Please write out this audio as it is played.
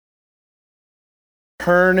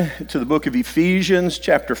Turn to the book of Ephesians,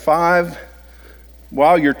 chapter 5.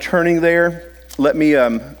 While you're turning there, let me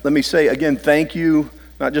say again, thank you,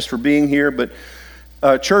 not just for being here, but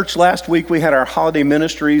church, last week we had our holiday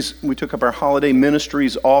ministries. We took up our holiday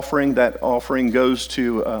ministries offering. That offering goes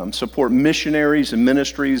to support missionaries and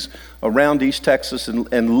ministries around East Texas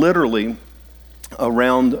and literally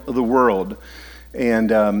around the world. And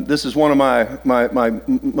this is one of my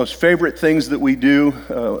most favorite things that we do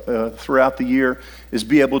throughout the year is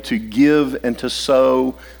be able to give and to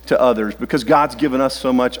sow to others because God's given us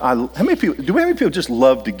so much. How many people just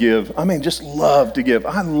love to give? I mean, just love to give.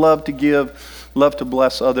 I love to give, love to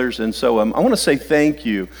bless others. And so I want to say thank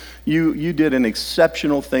you. You did an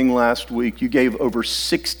exceptional thing last week. You gave over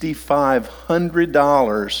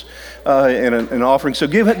 $6,500 in an offering. So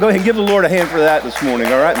go ahead and give the Lord a hand for that this morning,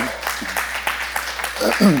 all right?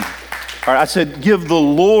 All right, I said give the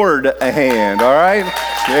Lord a hand, all right?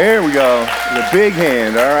 There we go, the big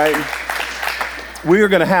hand, all right? We're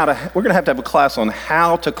gonna have to have a class on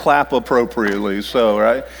how to clap appropriately, so,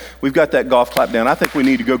 right? We've got that golf clap down. I think we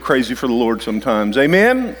need to go crazy for the Lord sometimes,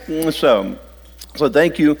 amen? So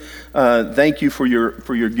thank you for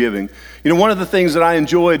your giving. You know, one of the things that I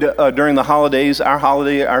enjoyed during the holidays,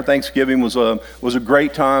 our Thanksgiving was a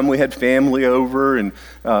great time. We had family over, and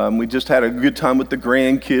we just had a good time with the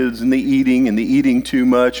grandkids and the eating too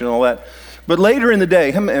much and all that. But later in the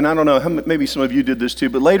day, and I don't know, maybe some of you did this too,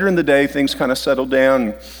 but later in the day, things kind of settled down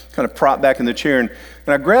and kind of propped back in the chair, and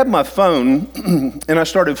I grabbed my phone and I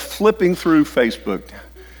started flipping through Facebook.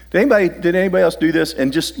 Did anybody else do this?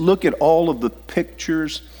 And just look at all of the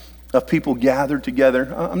pictures of people gathered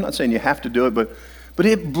together. I'm not saying you have to do it, but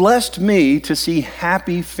it blessed me to see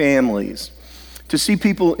happy families, to see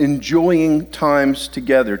people enjoying times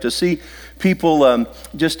together, to see people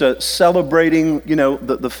just celebrating, you know,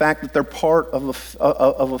 the fact that they're part of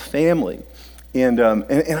a family. And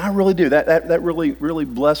I really do. That really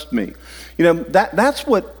blessed me. You know, that's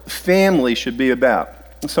what family should be about.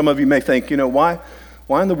 Some of you may think, you know, why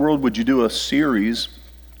in the world would you do a series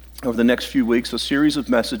over the next few weeks, a series of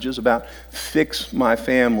messages about fix my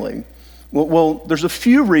family? Well, there's a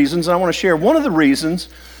few reasons I want to share. One of the reasons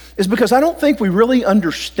is because I don't think we really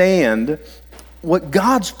understand what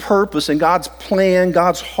God's purpose and God's plan,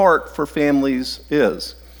 God's heart for families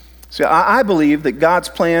is. See, I believe that God's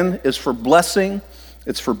plan is for blessing,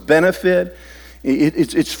 it's for benefit,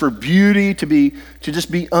 it's for beauty to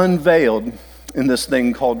just be unveiled in this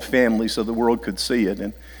thing called family so the world could see it.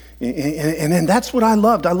 And that's what I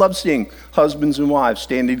loved. I loved seeing husbands and wives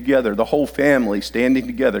standing together, the whole family standing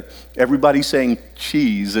together, everybody saying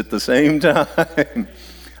cheese at the same time.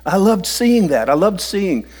 I loved seeing that. I loved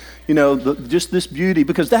seeing, you know, just this beauty,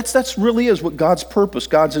 because that's really is what God's purpose,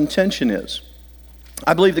 God's intention is.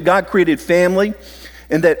 I believe that God created family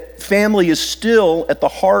and that family is still at the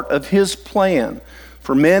heart of His plan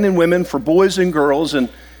for men and women, for boys and girls, and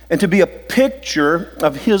to be a picture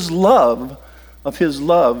of His love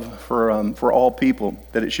for all people,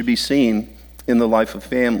 that it should be seen in the life of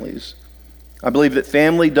families. I believe that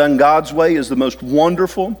family done God's way is the most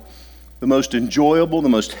wonderful, the most enjoyable, the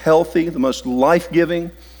most healthy, the most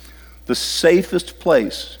life-giving, the safest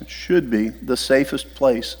place. It should be the safest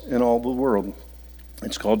place in all the world.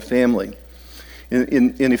 It's called family.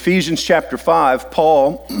 In Ephesians chapter 5,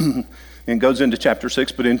 Paul, and goes into chapter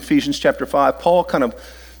 6, but in Ephesians chapter 5, Paul kind of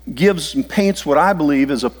gives and paints what I believe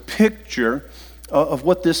is a picture of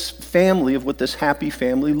what this family, of what this happy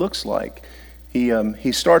family looks like.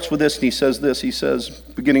 He starts with this and he says this. He says,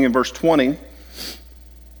 beginning in verse 20,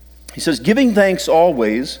 he says, giving thanks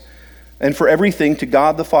always and for everything to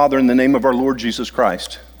God the Father in the name of our Lord Jesus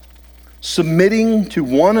Christ, submitting to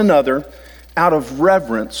one another out of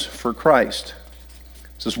reverence for Christ.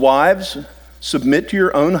 It says, wives, submit to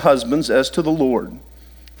your own husbands as to the Lord.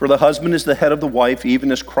 For the husband is the head of the wife,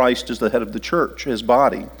 even as Christ is the head of the church, his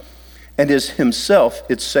body, and is himself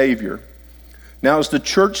its Savior. Now as the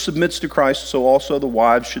church submits to Christ, so also the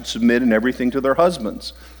wives should submit in everything to their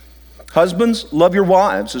husbands. Husbands, love your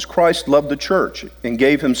wives as Christ loved the church and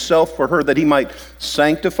gave himself for her that he might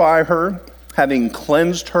sanctify her, having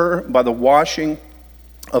cleansed her by the washing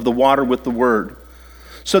of the water with the word,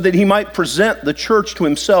 so that he might present the church to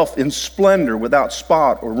himself in splendor, without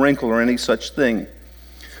spot or wrinkle or any such thing,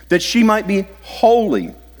 that she might be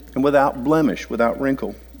holy and without blemish, without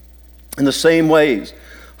wrinkle. In the same ways,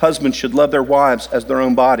 husbands should love their wives as their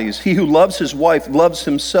own bodies. He who loves his wife loves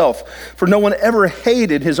himself, for no one ever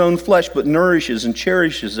hated his own flesh, but nourishes and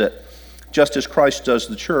cherishes it, just as Christ does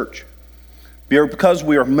the church, because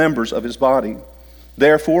we are members of his body.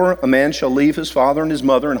 Therefore, a man shall leave his father and his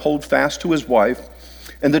mother and hold fast to his wife,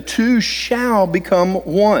 and the two shall become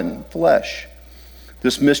one flesh.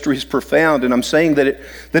 This mystery is profound, and I'm saying that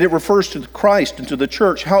it refers to Christ and to the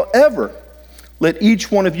church. However, let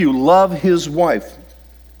each one of you love his wife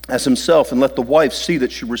as himself, and let the wife see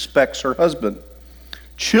that she respects her husband.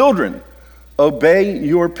 Children, obey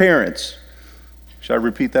your parents. Should I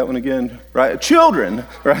repeat that one again? Right? Children,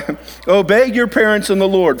 right? Obey your parents in the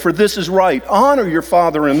Lord, for this is right. Honor your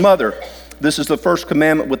father and mother. This is the first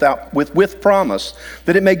commandment with promise,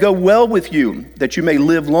 that it may go well with you, that you may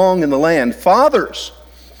live long in the land. Fathers,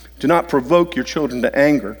 do not provoke your children to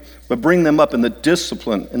anger, but bring them up in the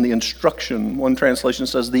discipline and the instruction. One translation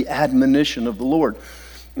says the admonition of the Lord.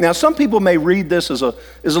 Now, some people may read this as a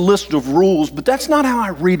list of rules, but that's not how I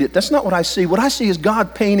read it. That's not what I see. What I see is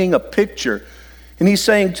God painting a picture. And he's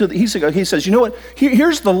saying he says, you know what?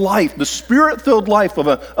 Here's the life, the spirit-filled life of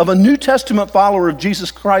a New Testament follower of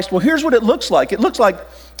Jesus Christ. Well, here's what it looks like. It looks like,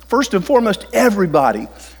 first and foremost, everybody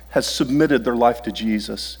has submitted their life to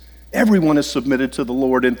Jesus. Everyone is submitted to the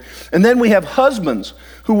Lord. And then we have husbands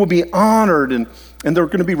who will be honored and they're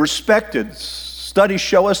going to be respected. Studies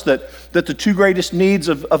show us that the two greatest needs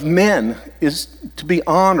of men is to be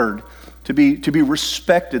honored, to be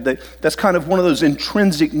respected. That's kind of one of those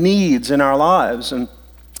intrinsic needs in our lives. And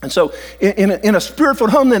so in a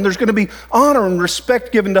spirit-filled home, then, there's going to be honor and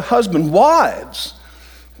respect given to husband. Wives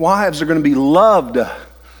are going to be loved.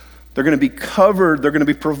 They're going to be covered. They're going to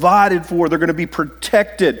be provided for. They're going to be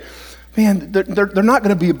protected. Man, they're not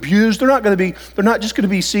going to be abused. They're not just going to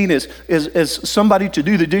be seen as somebody to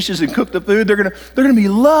do the dishes and cook the food. They're going to be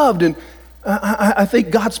loved. And I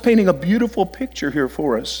think God's painting a beautiful picture here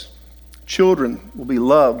for us. Children will be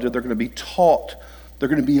loved. They're going to be taught. They're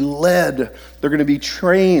going to be led. They're going to be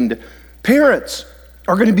trained. Parents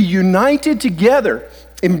are going to be united together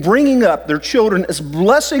in bringing up their children as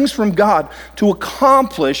blessings from God to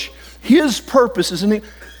accomplish his purposes. And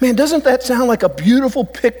man, doesn't that sound like a beautiful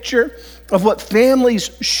picture of what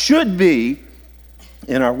families should be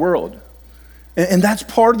in our world? And that's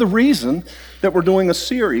part of the reason that we're doing a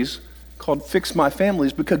series called Fix My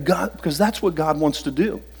Families, because that's what God wants to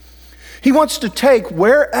do. He wants to take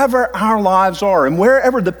wherever our lives are and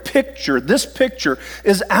wherever this picture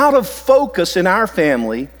is out of focus in our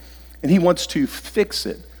family, and he wants to fix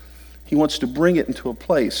it. He wants to bring it into a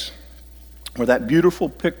place where that beautiful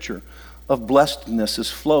picture of blessedness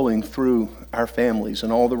is flowing through our families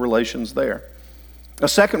and all the relations there. A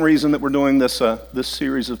second reason that we're doing this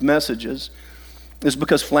series of messages is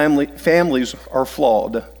because families are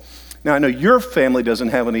flawed. Now, I know your family doesn't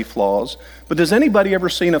have any flaws, but has anybody ever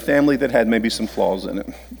seen a family that had maybe some flaws in it?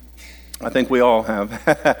 I think we all have,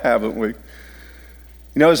 haven't we? You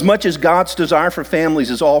know, as much as God's desire for families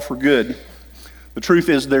is all for good, the truth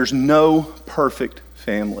is there's no perfect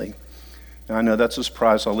family. Now, I know that's a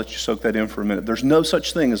surprise. I'll let you soak that in for a minute. There's no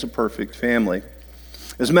such thing as a perfect family.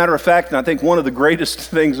 As a matter of fact, and I think one of the greatest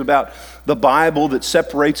things about the Bible that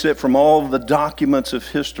separates it from all of the documents of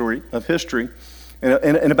history,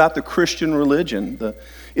 and about the Christian religion,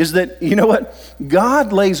 is that, you know what?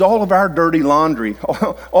 God lays all of our dirty laundry,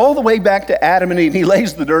 all the way back to Adam and Eve. He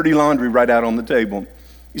lays the dirty laundry right out on the table.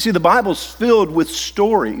 You see, the Bible's filled with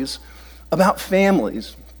stories about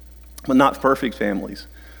families, but not perfect families.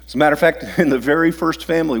 As a matter of fact, in the very first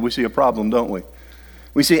family, we see a problem, don't we?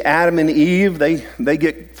 We see Adam and Eve, they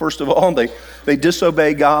get, first of all, they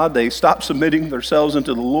disobey God. They stop submitting themselves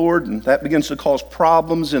unto the Lord, and that begins to cause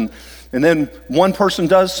problems. And then one person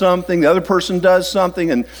does something, the other person does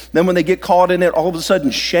something, and then when they get caught in it, all of a sudden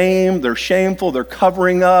they're shameful, they're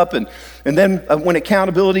covering up, and then when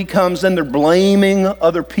accountability comes, then they're blaming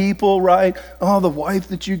other people, right? Oh, the wife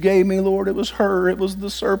that you gave me, Lord, it was her, it was the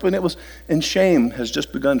serpent, and shame has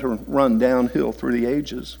just begun to run downhill through the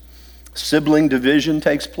ages. Sibling division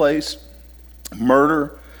takes place,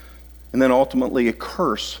 murder, and then ultimately a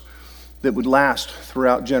curse that would last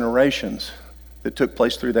throughout generations that took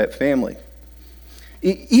place through that family.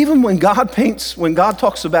 Even when God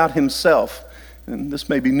talks about himself, and this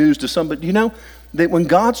may be news to some, but you know that when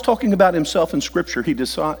God's talking about himself in Scripture, he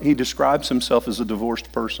describes himself as a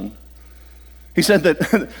divorced person. He said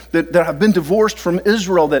that I've been divorced from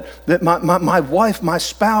Israel, that my wife, my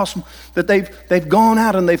spouse, that they've gone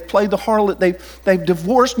out and they've played the harlot, they've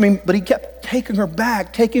divorced me, but he kept taking her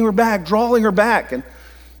back, drawing her back. And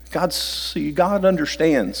God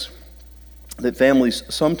understands that families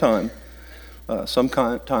sometimes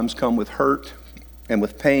come with hurt and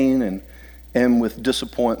with pain and with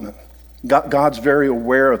disappointment. God's very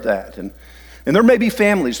aware of that. And there may be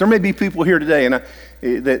families, there may be people here today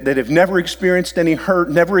that have never experienced any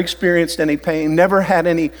hurt, never experienced any pain, never had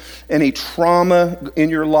any trauma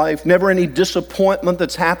in your life, never any disappointment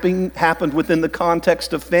that's happened within the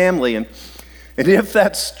context of family. And And if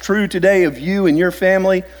that's true today of you and your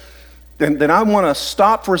family, then I want to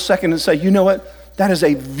stop for a second and say, you know what? That is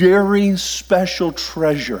a very special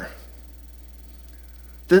treasure.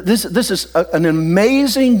 This is an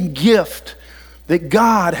amazing gift that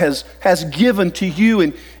God has given to you,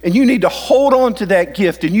 and you need to hold on to that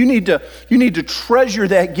gift, and you need to treasure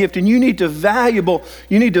that gift, and you need to value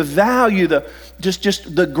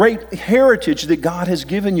just the great heritage that God has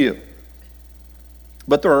given you.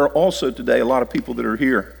 But there are also today a lot of people that are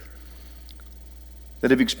here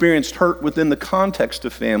that have experienced hurt within the context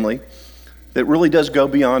of family that really does go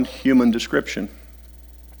beyond human description.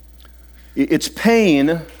 It's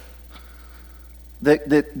pain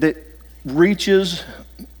that reaches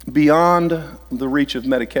beyond the reach of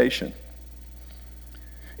medication.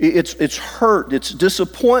 It's hurt, it's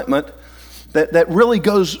disappointment that really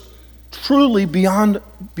goes truly beyond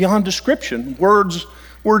description.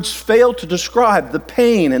 Words fail to describe the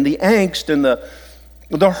pain and the angst and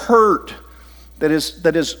the hurt that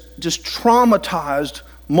is just traumatized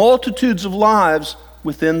multitudes of lives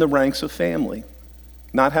within the ranks of family.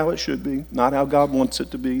 Not how it should be, not how God wants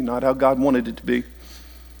it to be, not how God wanted it to be,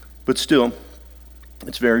 but still,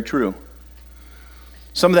 it's very true.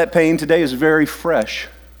 Some of that pain today is very fresh.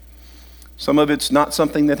 Some of it's not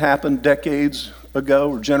something that happened decades ago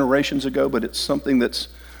or generations ago, but it's something that's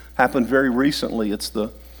happened very recently. It's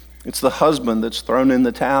the husband that's thrown in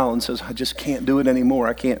the towel and says, I just can't do it anymore.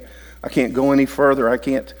 I can't go any further. I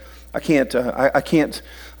can't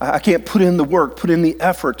put in the work, put in the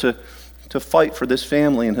effort to fight for this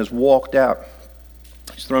family, and has walked out.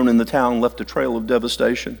 He's thrown in the towel and left a trail of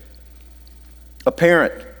devastation. A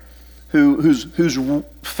parent who's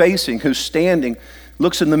standing,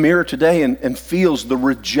 looks in the mirror today and feels the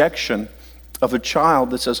rejection of a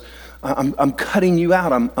child that says, I'm cutting you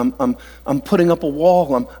out. I'm putting up a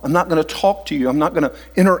wall. I'm not going to talk to you. I'm not going to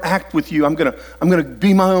interact with you. I'm going to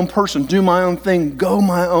be my own person, do my own thing, go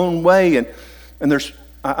my own way. And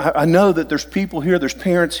I know that there's people here, there's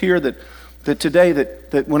parents here that today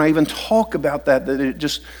that when I even talk about that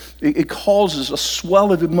it causes a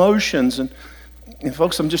swell of emotions. And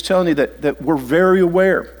folks, I'm just telling you that we're very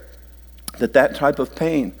aware that type of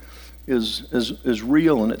pain is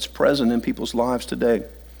real and it's present in people's lives today.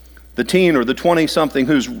 The teen or the 20-something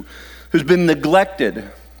who's been neglected,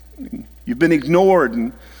 you've been ignored,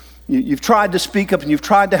 and you've tried to speak up, and you've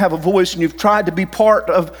tried to have a voice, and you've tried to be part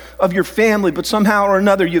of your family, but somehow or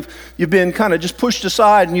another you've been kind of just pushed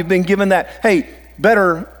aside, and you've been given that, hey,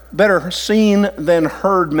 better seen than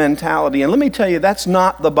heard mentality. And let me tell you, that's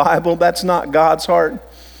not the Bible. That's not God's heart.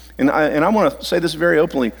 And I want to say this very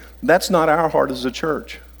openly. That's not our heart as a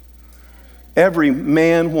church. Every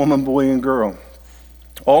man, woman, boy, and girl,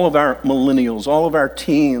 all of our millennials, all of our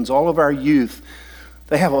teens, all of our youth,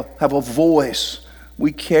 they have a voice.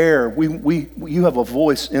 We care. You have a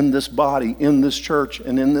voice in this body, in this church,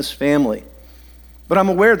 and in this family. But I'm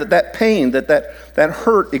aware that pain, that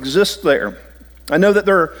hurt exists there. I know that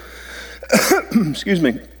there are,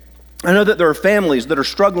 I know that there are families that are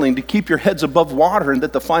struggling to keep your heads above water, and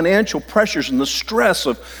that the financial pressures and the stress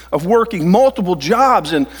of working multiple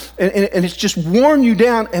jobs and it's just worn you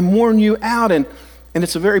down and worn you out, and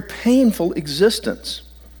it's a very painful existence.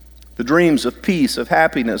 The dreams of peace, of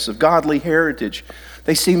happiness, of godly heritage,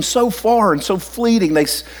 they seem so far and so fleeting. They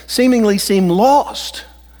seemingly seem lost.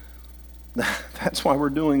 That's why we're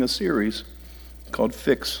doing a series called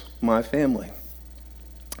Fix My Family.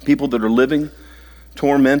 People that are living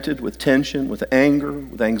tormented with tension, with anger,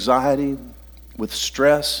 with anxiety, with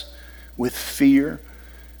stress, with fear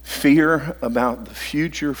about the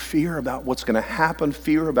future, fear about what's going to happen,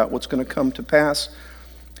 fear about what's going to come to pass.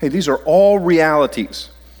 Hey, these are all realities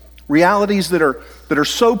that are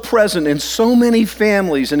so present in so many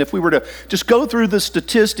families. And if we were to just go through the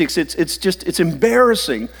statistics, it's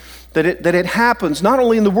embarrassing that it happens not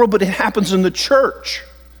only in the world, but it happens in the church.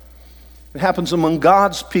 It happens among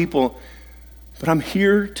God's people. But I'm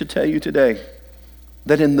here to tell you today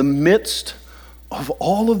that in the midst of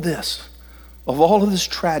all of this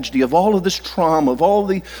tragedy, of all of this trauma, of all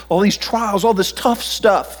these trials, all this tough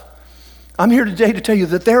stuff, I'm here today to tell you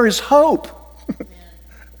that there is hope.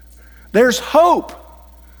 There's hope.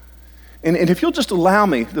 And if you'll just allow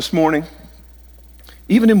me this morning,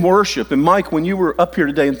 even in worship, and Mike, when you were up here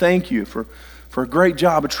today, and thank you for a great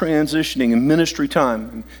job of transitioning in ministry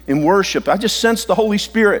time, in worship, I just sensed the Holy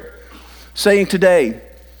Spirit saying today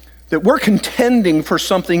that we're contending for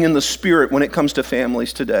something in the Spirit when it comes to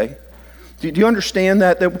families today. Do you understand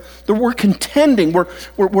that? That we're contending,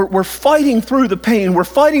 we're fighting through the pain, we're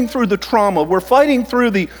fighting through the trauma, we're fighting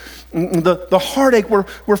through the heartache,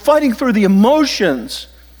 we're fighting through the emotions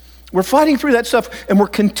We're fighting through that stuff, and we're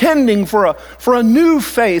contending for a new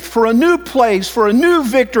faith, for a new place, for a new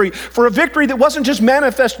victory, for a victory that wasn't just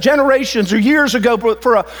manifest generations or years ago, but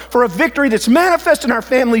for a victory that's manifest in our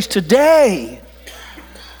families today.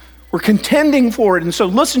 We're contending for it. And so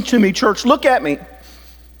listen to me, church. Look at me.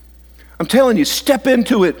 I'm telling you, step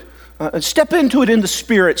into it. Step into it in the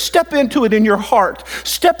Spirit. Step into it in your heart.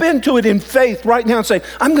 Step into it in faith right now and say,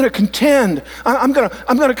 I'm going to contend. I'm going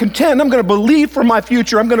to contend. I'm going to believe for my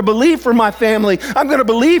future. I'm going to believe for my family. I'm going to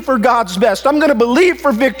believe for God's best. I'm going to believe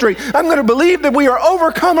for victory. I'm going to believe that we are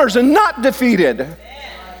overcomers and not defeated.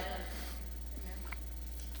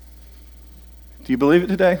 Do you believe it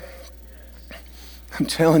today? I'm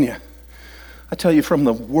telling you. I tell you from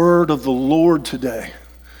the word of the Lord today,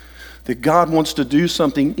 that God wants to do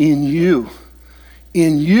something in you,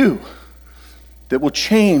 that will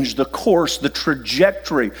change the course, the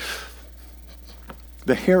trajectory,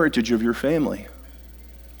 the heritage of your family.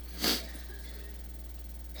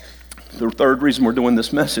 The third reason we're doing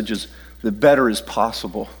this message is that better is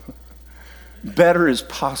possible. Better is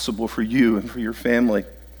possible for you and for your family.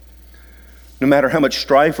 No matter how much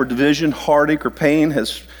strife or division, heartache or pain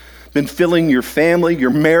has been filling your family,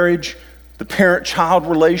 your marriage, the parent-child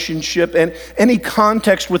relationship, and any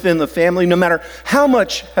context within the family, no matter how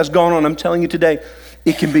much has gone on, I'm telling you today,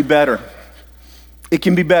 it can be better. It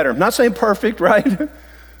can be better. I'm not saying perfect, right?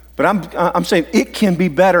 But I'm saying it can be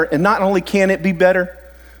better. And not only can it be better,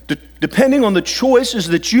 depending on the choices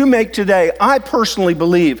that you make today, I personally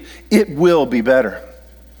believe it will be better.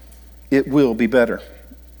 It will be better.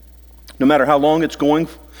 No matter how long it's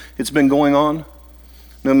been going on,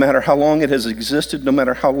 no matter how long it has existed, no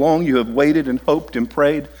matter how long you have waited and hoped and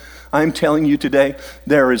prayed, I'm telling you today,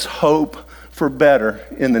 there is hope for better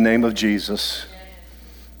in the name of Jesus.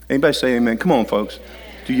 Anybody say amen? Come on, folks.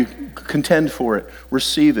 Do you contend for it?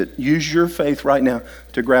 Receive it. Use your faith right now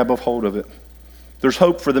to grab a hold of it. There's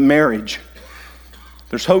hope for the marriage.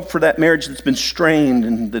 There's hope for that marriage that's been strained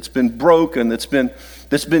and that's been broken, that's been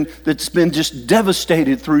just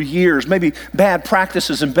devastated through years. Maybe bad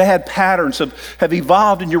practices and bad patterns have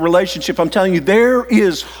evolved in your relationship. I'm telling you, there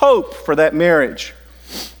is hope for that marriage.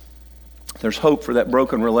 There's hope for that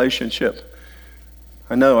broken relationship.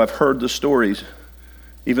 I know I've heard the stories,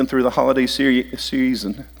 even through the holiday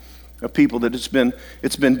season, of people that it's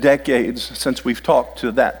been decades since we've talked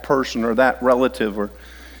to that person or that relative, or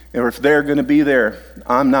if they're going to be there,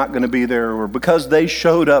 I'm not going to be there, or because they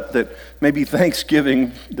showed up that maybe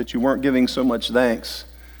Thanksgiving, that you weren't giving so much thanks.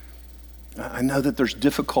 I know that there's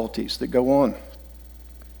difficulties that go on.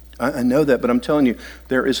 I know that, but I'm telling you,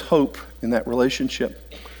 there is hope in that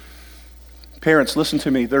relationship. Parents, listen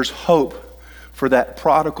to me. There's hope for that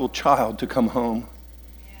prodigal child to come home.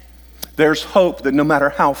 There's hope that no matter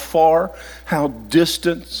how far, how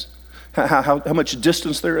distant, how much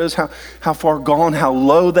distance there is, how far gone, how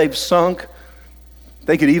low they've sunk.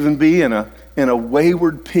 They could even be in a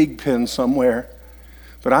wayward pig pen somewhere.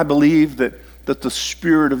 But I believe that the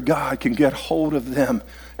Spirit of God can get hold of them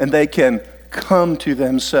and they can come to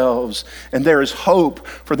themselves. And there is hope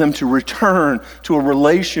for them to return to a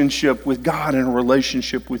relationship with God and a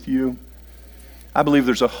relationship with you. I believe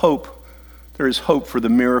there's a hope. There is hope for the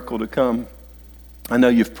miracle to come. I know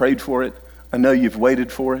you've prayed for it. I know you've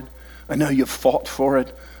waited for it. I know you've fought for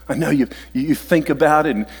it. I know you think about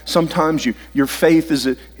it, and sometimes your faith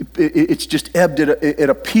it's just ebbed at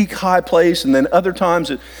a peak high place, and then other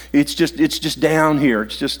times it's just down here.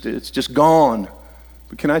 It's just gone.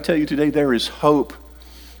 But can I tell you today, there is hope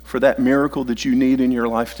for that miracle that you need in your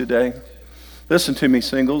life today. Listen to me,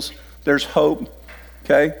 singles. There's hope.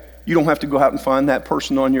 Okay. You don't have to go out and find that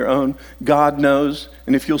person on your own. God knows.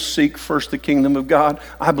 And if you'll seek first the kingdom of God,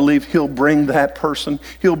 I believe He'll bring that person.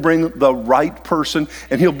 He'll bring the right person,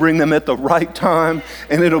 and He'll bring them at the right time,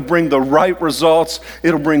 and it'll bring the right results.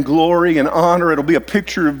 It'll bring glory and honor. It'll be a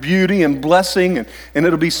picture of beauty and blessing, and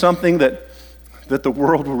it'll be something that the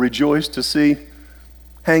world will rejoice to see.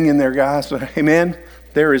 Hang in there, guys. Amen.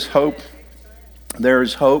 There is hope. There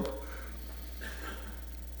is hope.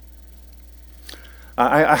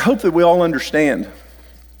 I hope that we all understand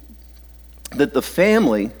that the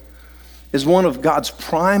family is one of God's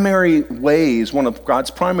primary ways, one of God's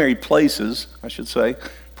primary places, I should say,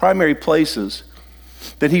 primary places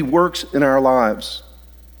that He works in our lives.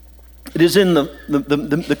 It is in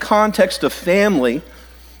the context of family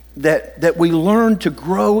that we learn to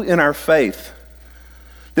grow in our faith,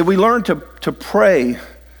 that we learn to pray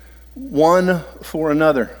one for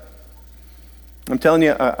another. I'm telling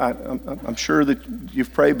you, I'm sure that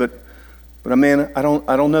you've prayed, but I mean, I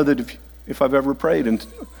don't know that if I've ever prayed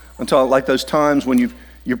until like those times when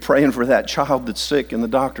you're praying for that child that's sick and the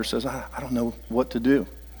doctor says, I don't know what to do.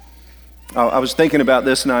 I was thinking about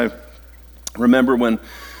this, and I remember when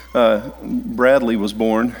Bradley was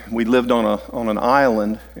born. We lived on an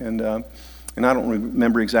island, and I don't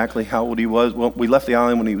remember exactly how old he was. Well, we left the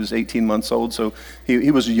island when he was 18 months old, so he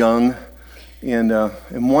was young. And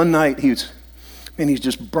one night he's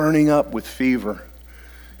just burning up with fever,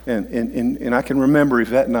 and I can remember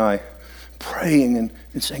Yvette and I praying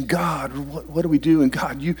and saying, God, what do we do? And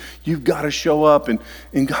God, you've got to show up, and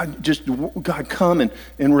God come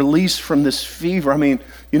and release from this fever. I mean,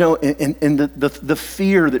 you know, and the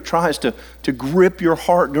fear that tries to grip your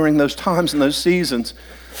heart during those times and those seasons.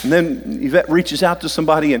 And then Yvette reaches out to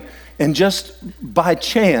somebody and just by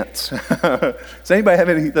chance, does anybody have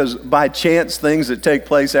any of those by chance things that take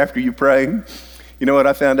place after you pray? You know what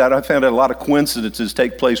I found out? I found out a lot of coincidences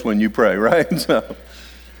take place when you pray, right?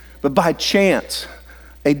 But by chance,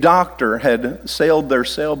 a doctor had sailed their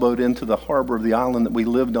sailboat into the harbor of the island that we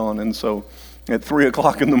lived on. And so at 3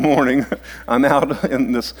 o'clock in the morning, I'm out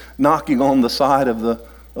in this, knocking on the side of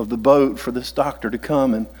the boat for this doctor to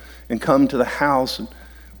come and come to the house. And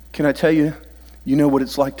can I tell you, you know what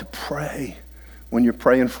it's like to pray when you're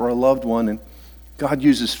praying for a loved one. And God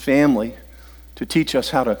uses family to teach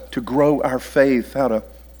us how to grow our faith, A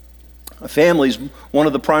family is one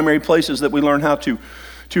of the primary places that we learn how to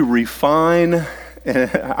refine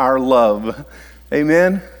our love.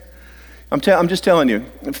 Amen? I'm just telling you,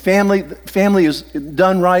 family is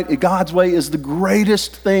done right, God's way, is the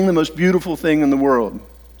greatest thing, the most beautiful thing in the world.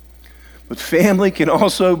 But family can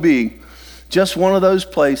also be just one of those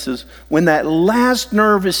places when that last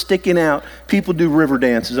nerve is sticking out, people do river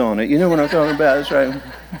dances on it. You know what I'm talking about? That's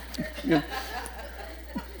right.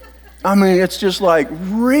 I mean, it's just like,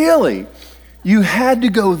 really? You had to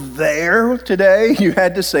go there today? You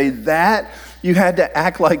had to say that? You had to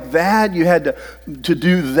act like that? You had to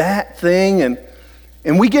do that thing?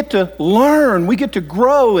 And we get to learn, we get to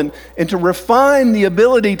grow and to refine the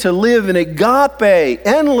ability to live in agape,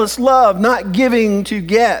 endless love, not giving to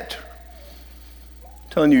get. I'm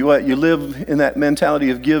telling you what, you live in that mentality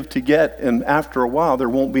of give to get, and after a while, there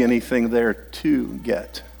won't be anything there to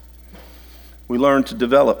get. We learn to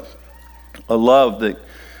develop a love that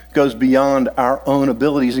goes beyond our own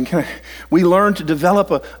abilities. And we learn to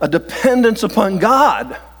develop a dependence upon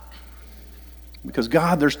God. Because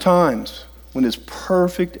God, there's times when it's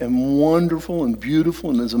perfect and wonderful and beautiful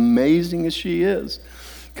and as amazing as she is.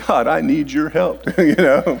 God, I need your help, you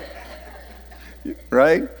know.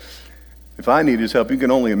 Right? If I need his help, you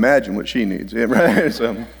can only imagine what she needs, right?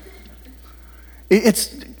 So,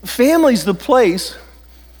 family's the place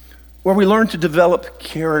where we learn to develop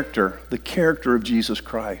character, the character of Jesus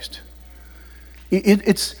Christ.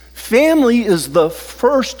 Family is the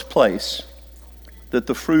first place that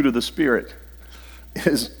the fruit of the Spirit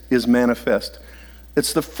is manifest.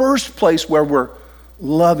 It's the first place where we're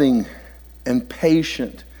loving and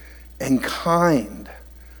patient and kind.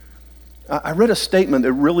 I read a statement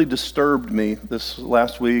that really disturbed me this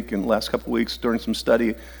last week and last couple of weeks during some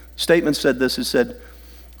study. The statement said this, it said,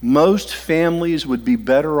 most families would be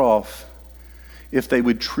better off if they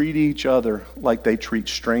would treat each other like they treat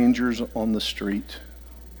strangers on the street.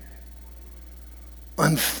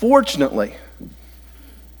 Unfortunately,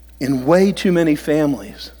 in way too many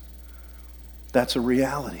families, that's a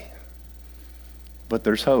reality. But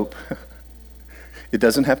there's hope. It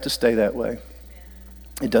doesn't have to stay that way.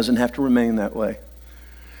 It doesn't have to remain that way.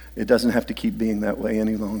 It doesn't have to keep being that way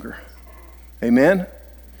any longer. Amen?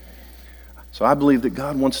 So I believe that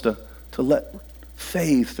God wants to let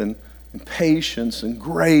faith and patience and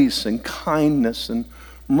grace and kindness and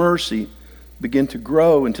mercy begin to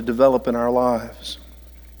grow and to develop in our lives.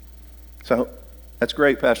 So that's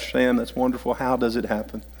great, Pastor Sam. That's wonderful. How does it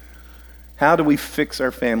happen? How do we fix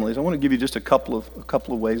our families? I want to give you just a couple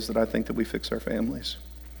of ways that I think that we fix our families.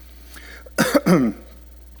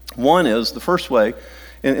 One is, the first way,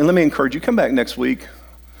 and let me encourage you, come back next week.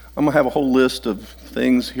 I'm going to have a whole list of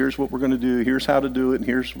things. Here's what we're going to do. Here's how to do it. And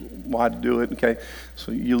here's why to do it. Okay?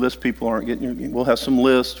 So you list people aren't getting, we'll have some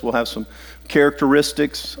lists. We'll have some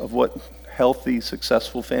characteristics of what healthy,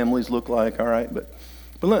 successful families look like. All right? But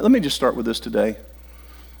let me just start with this today.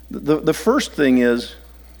 The first thing is,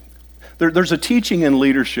 there's a teaching in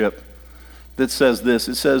leadership that says this.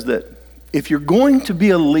 It says that if you're going to be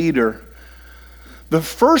a leader, the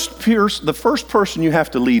first person you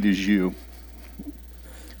have to lead is you.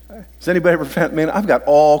 Has anybody ever found, man, I've got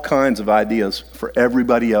all kinds of ideas for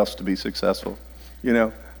everybody else to be successful. You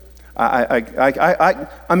know,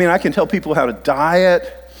 I mean, I can tell people how to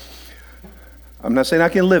diet. I'm not saying I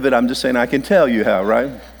can live it. I'm just saying I can tell you how,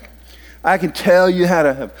 right? I can tell you how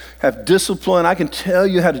to have discipline. I can tell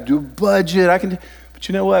you how to do a budget. But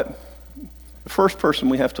you know what? The first person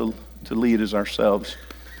we have to to lead as ourselves.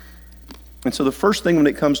 And so the first thing when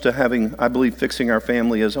it comes to having, I believe, fixing our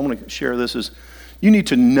family is, I want to share this, is you need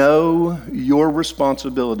to know your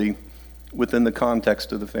responsibility within the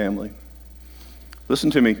context of the family. Listen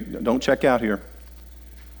to me, don't check out here.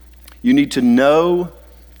 You need to know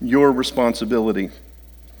your responsibility.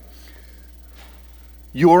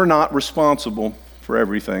 You're not responsible for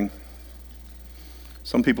everything.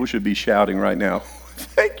 Some people should be shouting right now,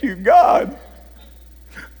 thank you, God.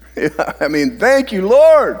 Thank you,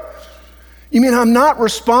 Lord. You mean I'm not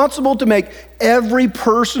responsible to make every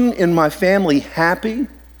person in my family happy?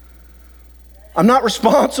 I'm not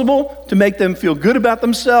responsible to make them feel good about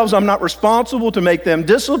themselves. I'm not responsible to make them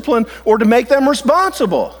disciplined or to make them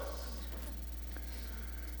responsible.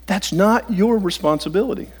 That's not your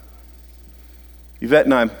responsibility. Yvette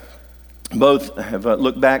and I both have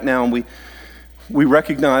looked back now, and we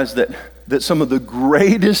recognize that some of the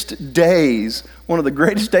greatest days, one of the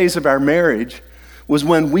greatest days of our marriage, was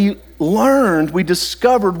when we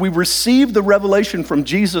discovered, we received the revelation from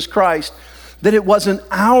Jesus Christ that it wasn't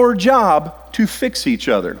our job to fix each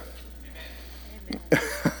other.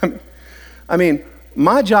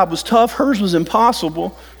 My job was tough, hers was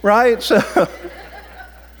impossible, right? So,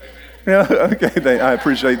 yeah, okay, I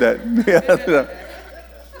appreciate that. Yeah.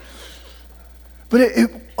 But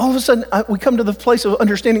all of a sudden, we come to the place of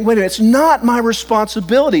understanding, wait a minute, it's not my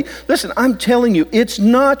responsibility. Listen, I'm telling you, it's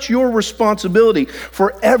not your responsibility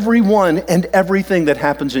for everyone and everything that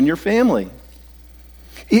happens in your family.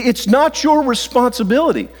 It's not your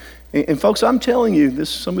responsibility. And folks, I'm telling you, this,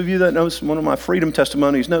 some of you that know one of my freedom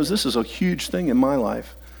testimonies knows this is a huge thing in my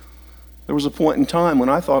life. There was a point in time when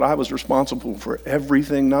I thought I was responsible for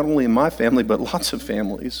everything, not only in my family, but lots of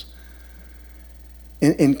families.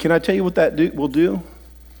 And can I tell you what that will do?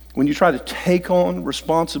 When you try to take on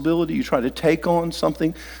responsibility, you try to take on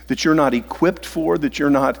something that you're not equipped for,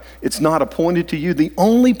 it's not appointed to you, the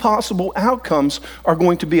only possible outcomes are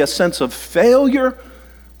going to be a sense of failure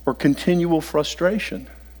or continual frustration.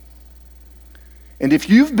 And if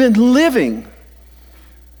you've been living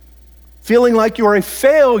feeling like you're a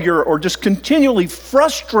failure or just continually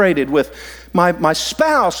frustrated with my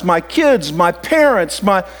spouse, my kids, my parents,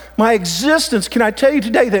 my existence, can I tell you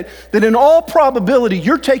today that in all probability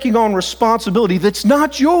you're taking on responsibility that's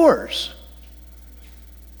not yours.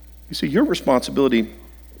 You see, your responsibility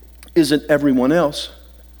isn't everyone else.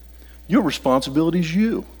 Your responsibility is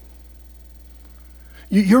you.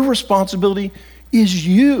 Your responsibility is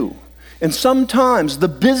you. And sometimes the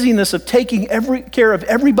busyness of taking care of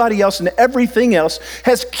everybody else and everything else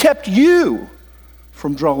has kept you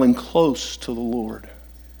from drawing close to the Lord,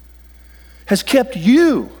 has kept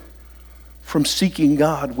you from seeking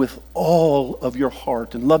God with all of your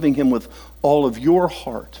heart and loving Him with all of your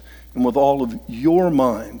heart and with all of your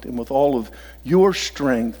mind and with all of your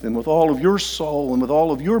strength and with all of your soul and with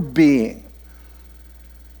all of your being.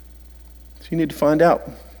 So you need to find out,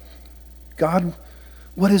 God,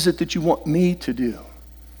 what is it that you want me to do?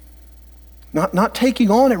 Not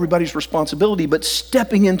taking on everybody's responsibility, but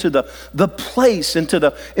stepping into the place, into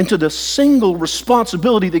the single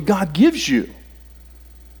responsibility that God gives you.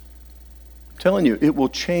 I'm telling you, it will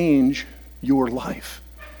change your life.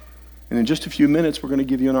 And in just a few minutes, we're going to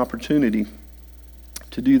give you an opportunity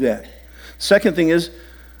to do that. Second thing is,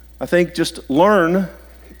 I think just learn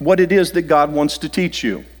what it is that God wants to teach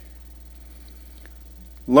you.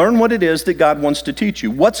 Learn what it is that God wants to teach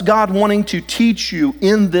you. What's God wanting to teach you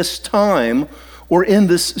in this time or in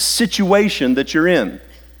this situation that you're in?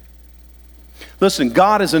 Listen,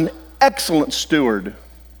 God is an excellent steward.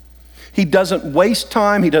 He doesn't waste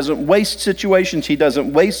time. He doesn't waste situations. He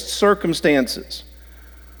doesn't waste circumstances.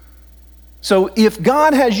 So if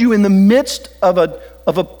God has you in the midst of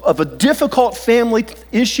a difficult family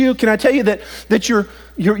issue, can I tell you that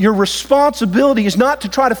your responsibility is not to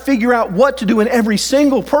try to figure out what to do in every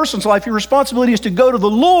single person's life. Your responsibility is to go to the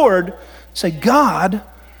Lord and say, God,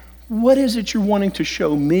 what is it you're wanting to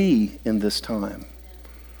show me in this time?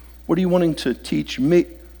 What are you wanting to teach me?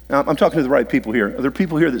 Now, I'm talking to the right people here. Are there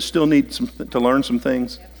people here that still need to learn some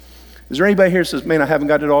things? Is there anybody here that says, man, I haven't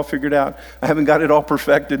got it all figured out. I haven't got it all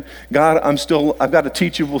perfected. God, I've got a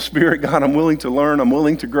teachable spirit. God, I'm willing to learn. I'm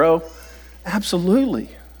willing to grow. Absolutely.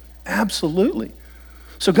 Absolutely.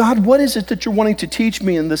 So God, what is it that you're wanting to teach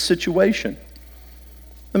me in this situation?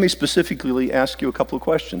 Let me specifically ask you a couple of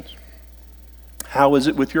questions. How is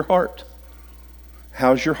it with your heart?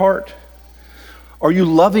 How's your heart? Are you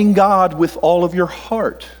loving God with all of your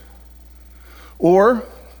heart? Or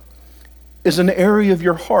is an area of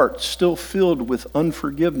your heart still filled with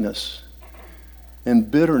unforgiveness and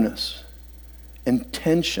bitterness and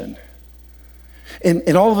tension?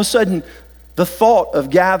 And all of a sudden, The thought of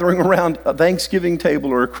gathering around a Thanksgiving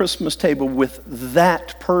table or a Christmas table with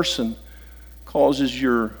that person causes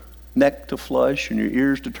your neck to flush and your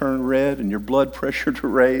ears to turn red and your blood pressure to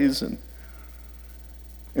raise and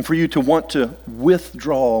for you to want to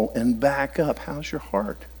withdraw and back up. How's your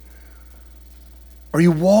heart? Are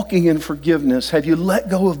you walking in forgiveness? Have you let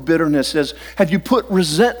go of bitterness? Have you put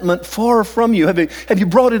resentment far from you? Have you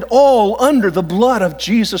brought it all under the blood of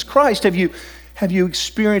Jesus Christ? Have you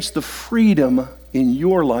experienced the freedom in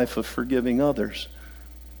your life of forgiving others?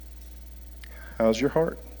 How's your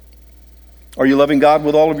heart? Are you loving God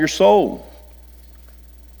with all of your soul?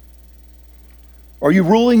 Are you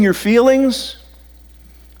ruling your feelings,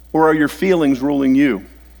 or are your feelings ruling you?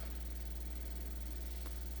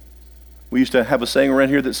 We used to have a saying around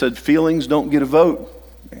here that said, feelings don't get a vote.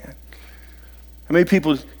 Man. How many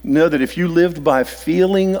people know that if you lived by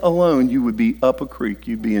feeling alone, you would be up a creek,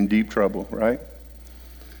 you'd be in deep trouble, right?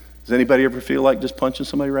 Does anybody ever feel like just punching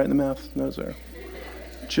somebody right in the mouth? No, sir.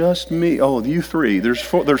 Just me. Oh, you three. There's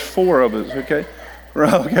four of us, okay?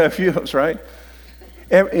 Right, okay, a few of us, right?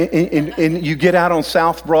 And you get out on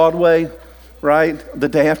South Broadway, right, the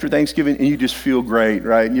day after Thanksgiving, and you just feel great,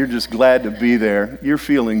 right? And you're just glad to be there. You're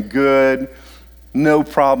feeling good. No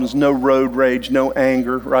problems, no road rage, no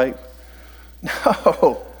anger, right?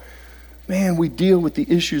 No. Man, we deal with the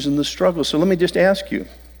issues and the struggles. So let me just ask you,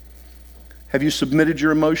 have you submitted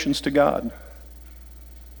your emotions to God?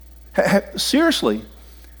 Seriously,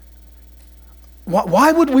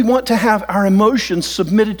 why would we want to have our emotions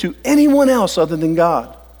submitted to anyone else other than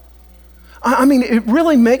God? I mean, it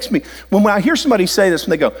really makes me, when I hear somebody say this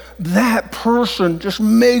and they go, that person just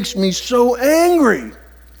makes me so angry.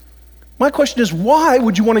 My question is, why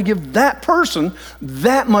would you want to give that person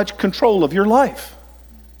that much control of your life?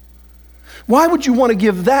 Why would you want to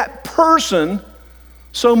give that person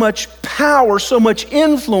so much power, so much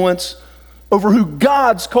influence over who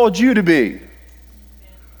God's called you to be?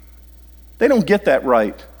 They don't get that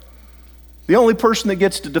right. The only person that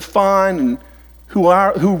gets to define and who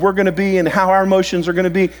we're going to be and how our emotions are going to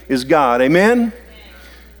be is God. Amen?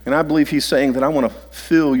 And I believe he's saying that I want to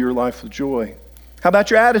fill your life with joy. How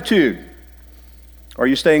about your attitude? Are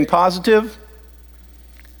you staying positive?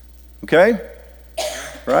 Okay?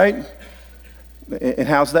 Right? And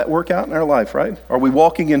how's that work out in our life, right? Are we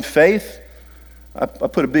walking in faith? I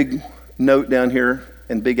put a big note down here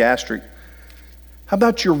and big asterisk. How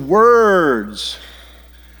about your words?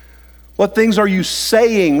 What things are you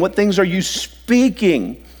saying? What things are you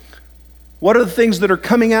speaking? What are the things that are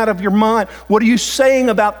coming out of your mind? What are you saying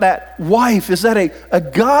about that wife? Is that a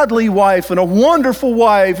godly wife and a wonderful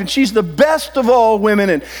wife, and she's the best of all women,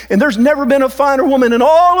 and there's never been a finer woman in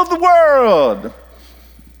all of the world?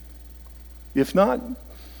 If not,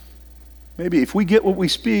 maybe if we get what we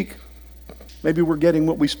speak, maybe we're getting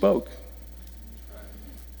what we spoke.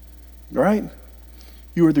 Right?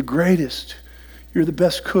 You are the greatest. You're the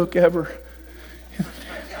best cook ever.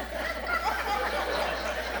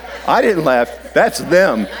 I didn't laugh. That's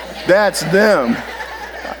them. That's them.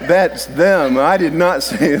 That's them. I did not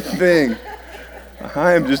say a thing.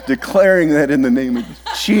 I am just declaring that in the name of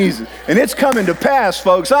Jesus. And it's coming to pass,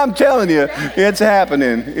 folks. I'm telling you, it's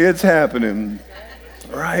happening. It's happening.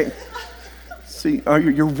 Right? See,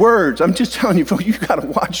 your words, I'm just telling you, folks, you've got to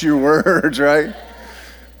watch your words, right?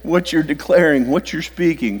 What you're declaring, what you're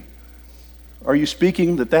speaking. Are you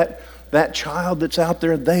speaking that child that's out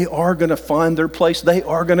there, they are going to find their place. They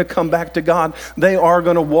are going to come back to God. They are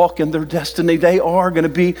going to walk in their destiny. They are going to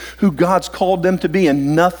be who God's called them to be,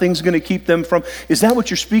 and nothing's going to keep them from. Is that what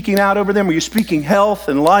you're speaking out over them? Are you speaking health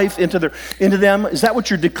and life into them? Is that what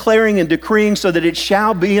you're declaring and decreeing so that it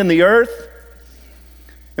shall be in the earth?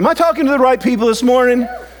 Am I talking to the right people this morning?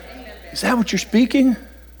 Is that what you're speaking?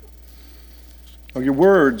 Are your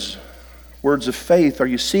words of faith? Are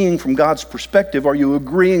you seeing from God's perspective? Are you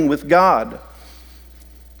agreeing with God?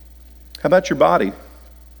 How about your body?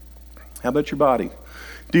 How about your body?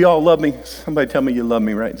 Do y'all love me? Somebody tell me you love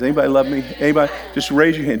me, right? Does anybody love me? Anybody? Just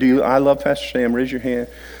raise your hand. I love Pastor Sam. Raise your hand.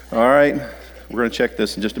 All right. We're going to check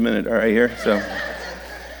this in just a minute. All right, here. So,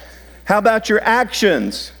 how about your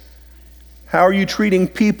actions? How are you treating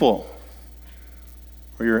people?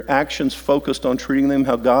 Are your actions focused on treating them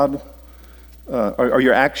how God are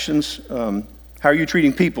your actions, how are you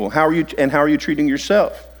treating people? How are you treating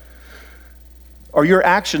yourself? Are your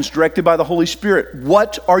actions directed by the Holy Spirit?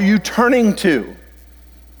 What are you turning to?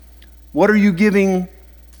 What are you giving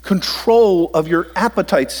control of your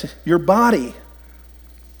appetites, your body?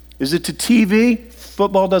 Is it to TV?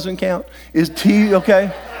 Football doesn't count. Is TV,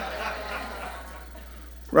 okay?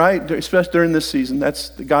 Right? Especially during this season.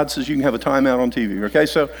 God says you can have a timeout on TV, okay?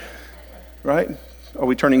 So, right? Are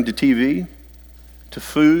we turning to TV? to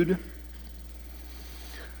food.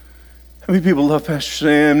 How many people love Pastor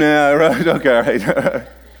Sam now? Right? Okay, all right.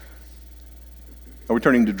 Are we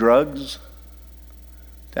turning to drugs?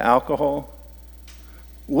 To alcohol?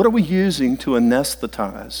 What are we using to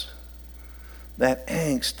anesthetize that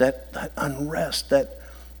angst, that unrest, that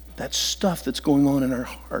stuff that's going on in our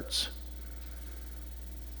hearts?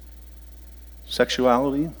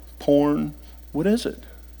 Sexuality, porn, what is it?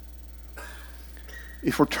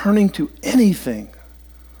 If we're turning to anything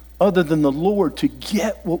other than the Lord to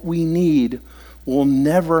get what we need, we'll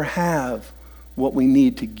never have what we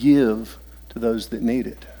need to give to those that need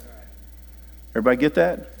it. Everybody get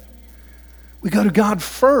that? We go to God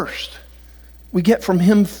first. We get from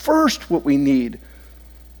Him first what we need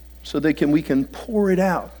so that we can pour it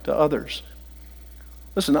out to others.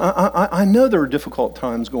 Listen, I know there are difficult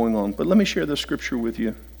times going on, but let me share this scripture with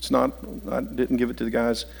you. I didn't give it to the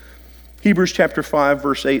guys. Hebrews chapter 5,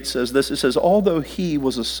 verse 8 says this. It says, although He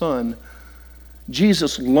was a son,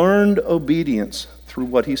 Jesus learned obedience through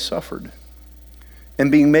what He suffered.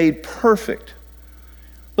 And being made perfect.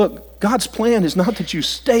 Look, God's plan is not that you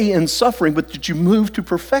stay in suffering, but that you move to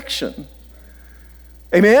perfection.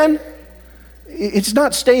 Amen? It's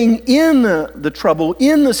not staying in the trouble,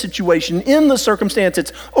 in the situation, in the circumstance.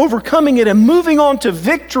 It's overcoming it and moving on to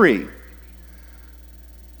victory.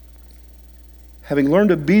 Having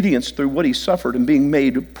learned obedience through what He suffered and being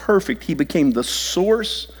made perfect, He became the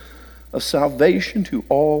source of salvation to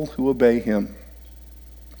all who obey Him.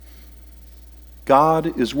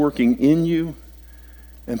 God is working in you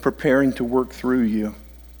and preparing to work through you.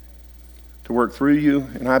 To work through you,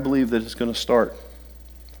 and I believe that it's going to start.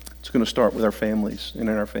 It's going to start with our families and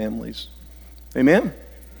in our families. Amen?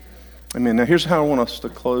 Amen. Now here's how I want us to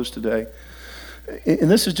close today.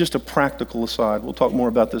 And this is just a practical aside. We'll talk more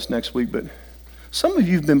about this next week, but some of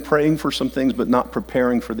you have been praying for some things but not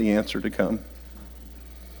preparing for the answer to come.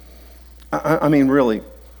 I mean, really.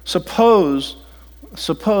 Suppose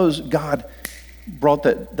God brought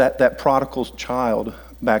that prodigal child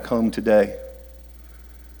back home today.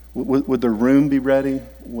 Would their room be ready?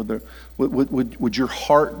 Would your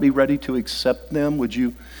heart be ready to accept them? Would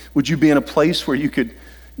you be in a place where you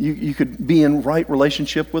could be in right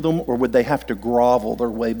relationship with them, or would they have to grovel their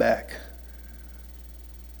way back?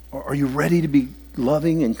 Are you ready to be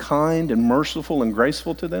loving and kind and merciful and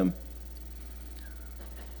graceful to them?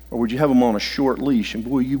 Or would you have them on a short leash and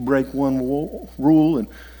boy, you break one rule and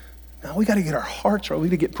now we got to get our hearts right. We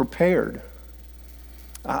got to get prepared.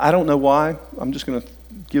 I don't know why. I'm just going to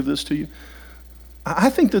give this to you. I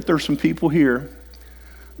think that there's some people here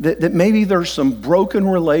that maybe there's some broken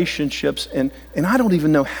relationships and I don't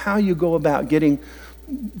even know how you go about getting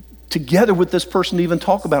together with this person to even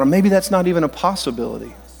talk about them. Maybe that's not even a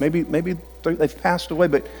possibility. Maybe they've passed away,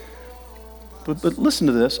 but listen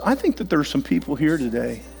to this. I think that there's some people here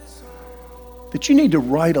today that you need to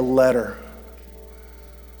write a letter.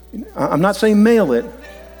 I'm not saying mail it,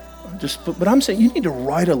 but I'm saying you need to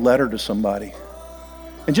write a letter to somebody.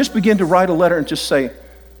 And just begin to write a letter and just say,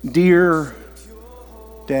 dear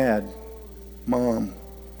dad, mom,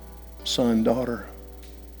 son, daughter,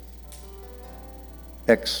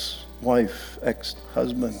 ex-wife,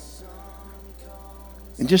 ex-husband.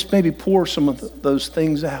 And just maybe pour some of those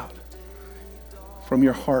things out from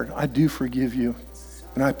your heart. I do forgive you.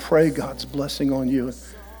 And I pray God's blessing on you.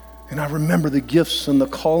 And I remember the gifts and the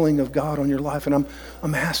calling of God on your life. And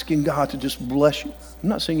I'm asking God to just bless you. I'm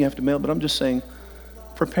not saying you have to mail, but I'm just saying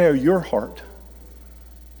prepare your heart.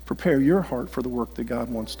 Prepare your heart for the work that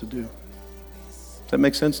God wants to do. Does that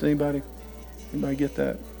make sense to anybody? Anybody get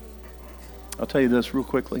that? I'll tell you this real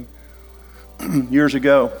quickly. Years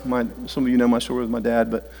ago, some of you know my story with my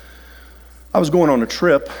dad, but I was going on a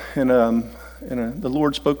trip, and the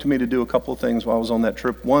Lord spoke to me to do a couple of things while I was on that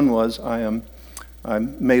trip. One was I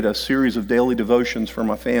made a series of daily devotions for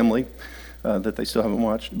my family that they still haven't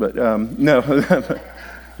watched, but no,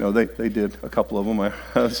 they did a couple of them.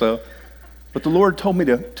 But the Lord told me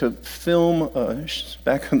to film this is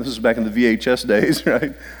back in the VHS days,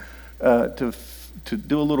 right? To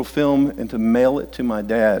do a little film and to mail it to my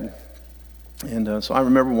dad. And so I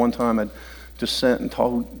remember one time I just sent and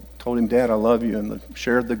told him, Dad, I love you, and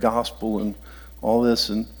shared the gospel and all this.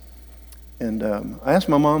 And I asked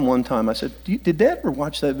my mom one time, I said, did Dad ever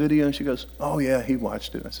watch that video? And she goes, oh yeah, he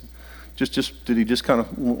watched it. I said, did he just kind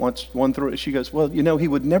of watch one through it? She goes, well, he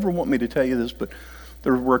would never want me to tell you this, but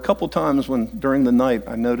there were a couple times when during the night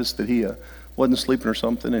I noticed that he wasn't sleeping or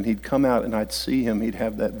something, and he'd come out and I'd see him, he'd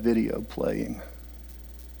have that video playing.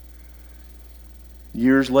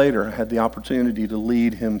 Years later, I had the opportunity to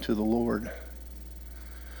lead him to the Lord.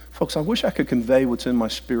 Folks, I wish I could convey what's in my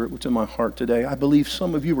spirit, what's in my heart today. I believe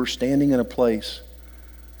some of you are standing in a place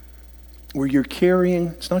where you're carrying,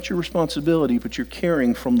 it's not your responsibility, but you're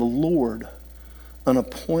carrying from the Lord an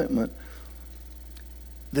appointment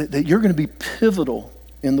that you're going to be pivotal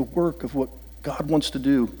in the work of what God wants to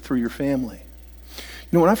do through your family.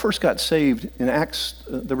 You know, when I first got saved in Acts,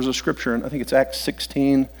 there was a scripture, and I think it's Acts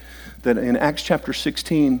 16, that in Acts chapter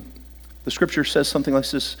 16, the scripture says something like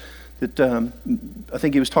this, that I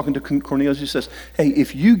think he was talking to Cornelius. He says, hey,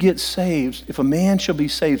 if you get saved, if a man shall be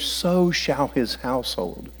saved, so shall his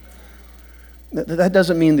household. That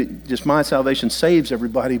doesn't mean that just my salvation saves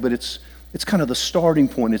everybody, but it's kind of the starting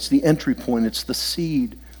point. It's the entry point. It's the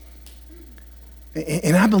seed.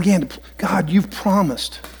 And I began to, God, you've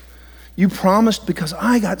promised. You promised because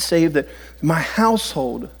I got saved that my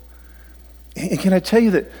household, and can I tell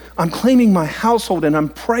you that I'm claiming my household and I'm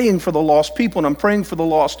praying for the lost people and I'm praying for the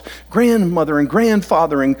lost grandmother and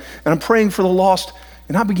grandfather and I'm praying for the lost,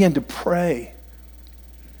 and I began to pray.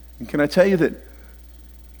 And can I tell you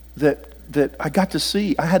that I got to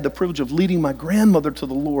see, I had the privilege of leading my grandmother to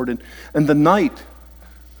the Lord, and the night,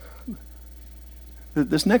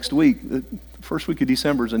 this next week, the first week of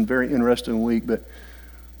December is a very interesting week, but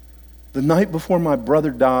the night before my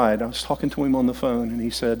brother died, I was talking to him on the phone, and he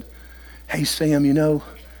said, hey, Sam, you know,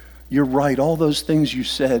 you're right. All those things you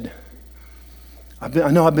said,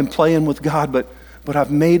 I know I've been playing with God, but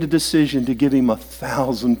I've made a decision to give him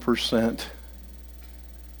 1,000%.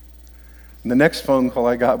 And the next phone call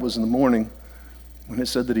I got was in the morning when it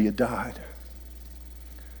said that he had died.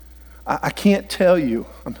 I can't tell you,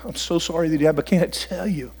 I'm so sorry that he died, but I can't tell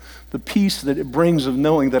you the peace that it brings of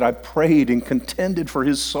knowing that I prayed and contended for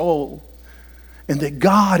his soul, and that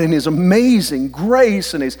God in his amazing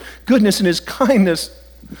grace and his goodness and his kindness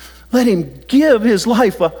let him give his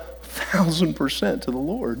life 1,000% to the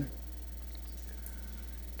Lord.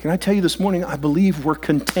 Can I tell you this morning, I believe we're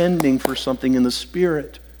contending for something in the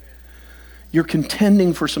Spirit. You're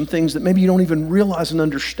contending for some things that maybe you don't even realize and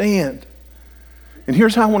understand. And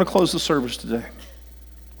here's how I want to close the service today.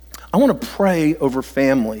 I want to pray over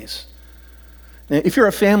families. Now, if you're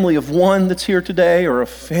a family of one that's here today or a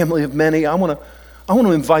family of many, I want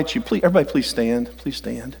to invite you. Please, everybody please stand. Please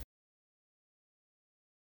stand.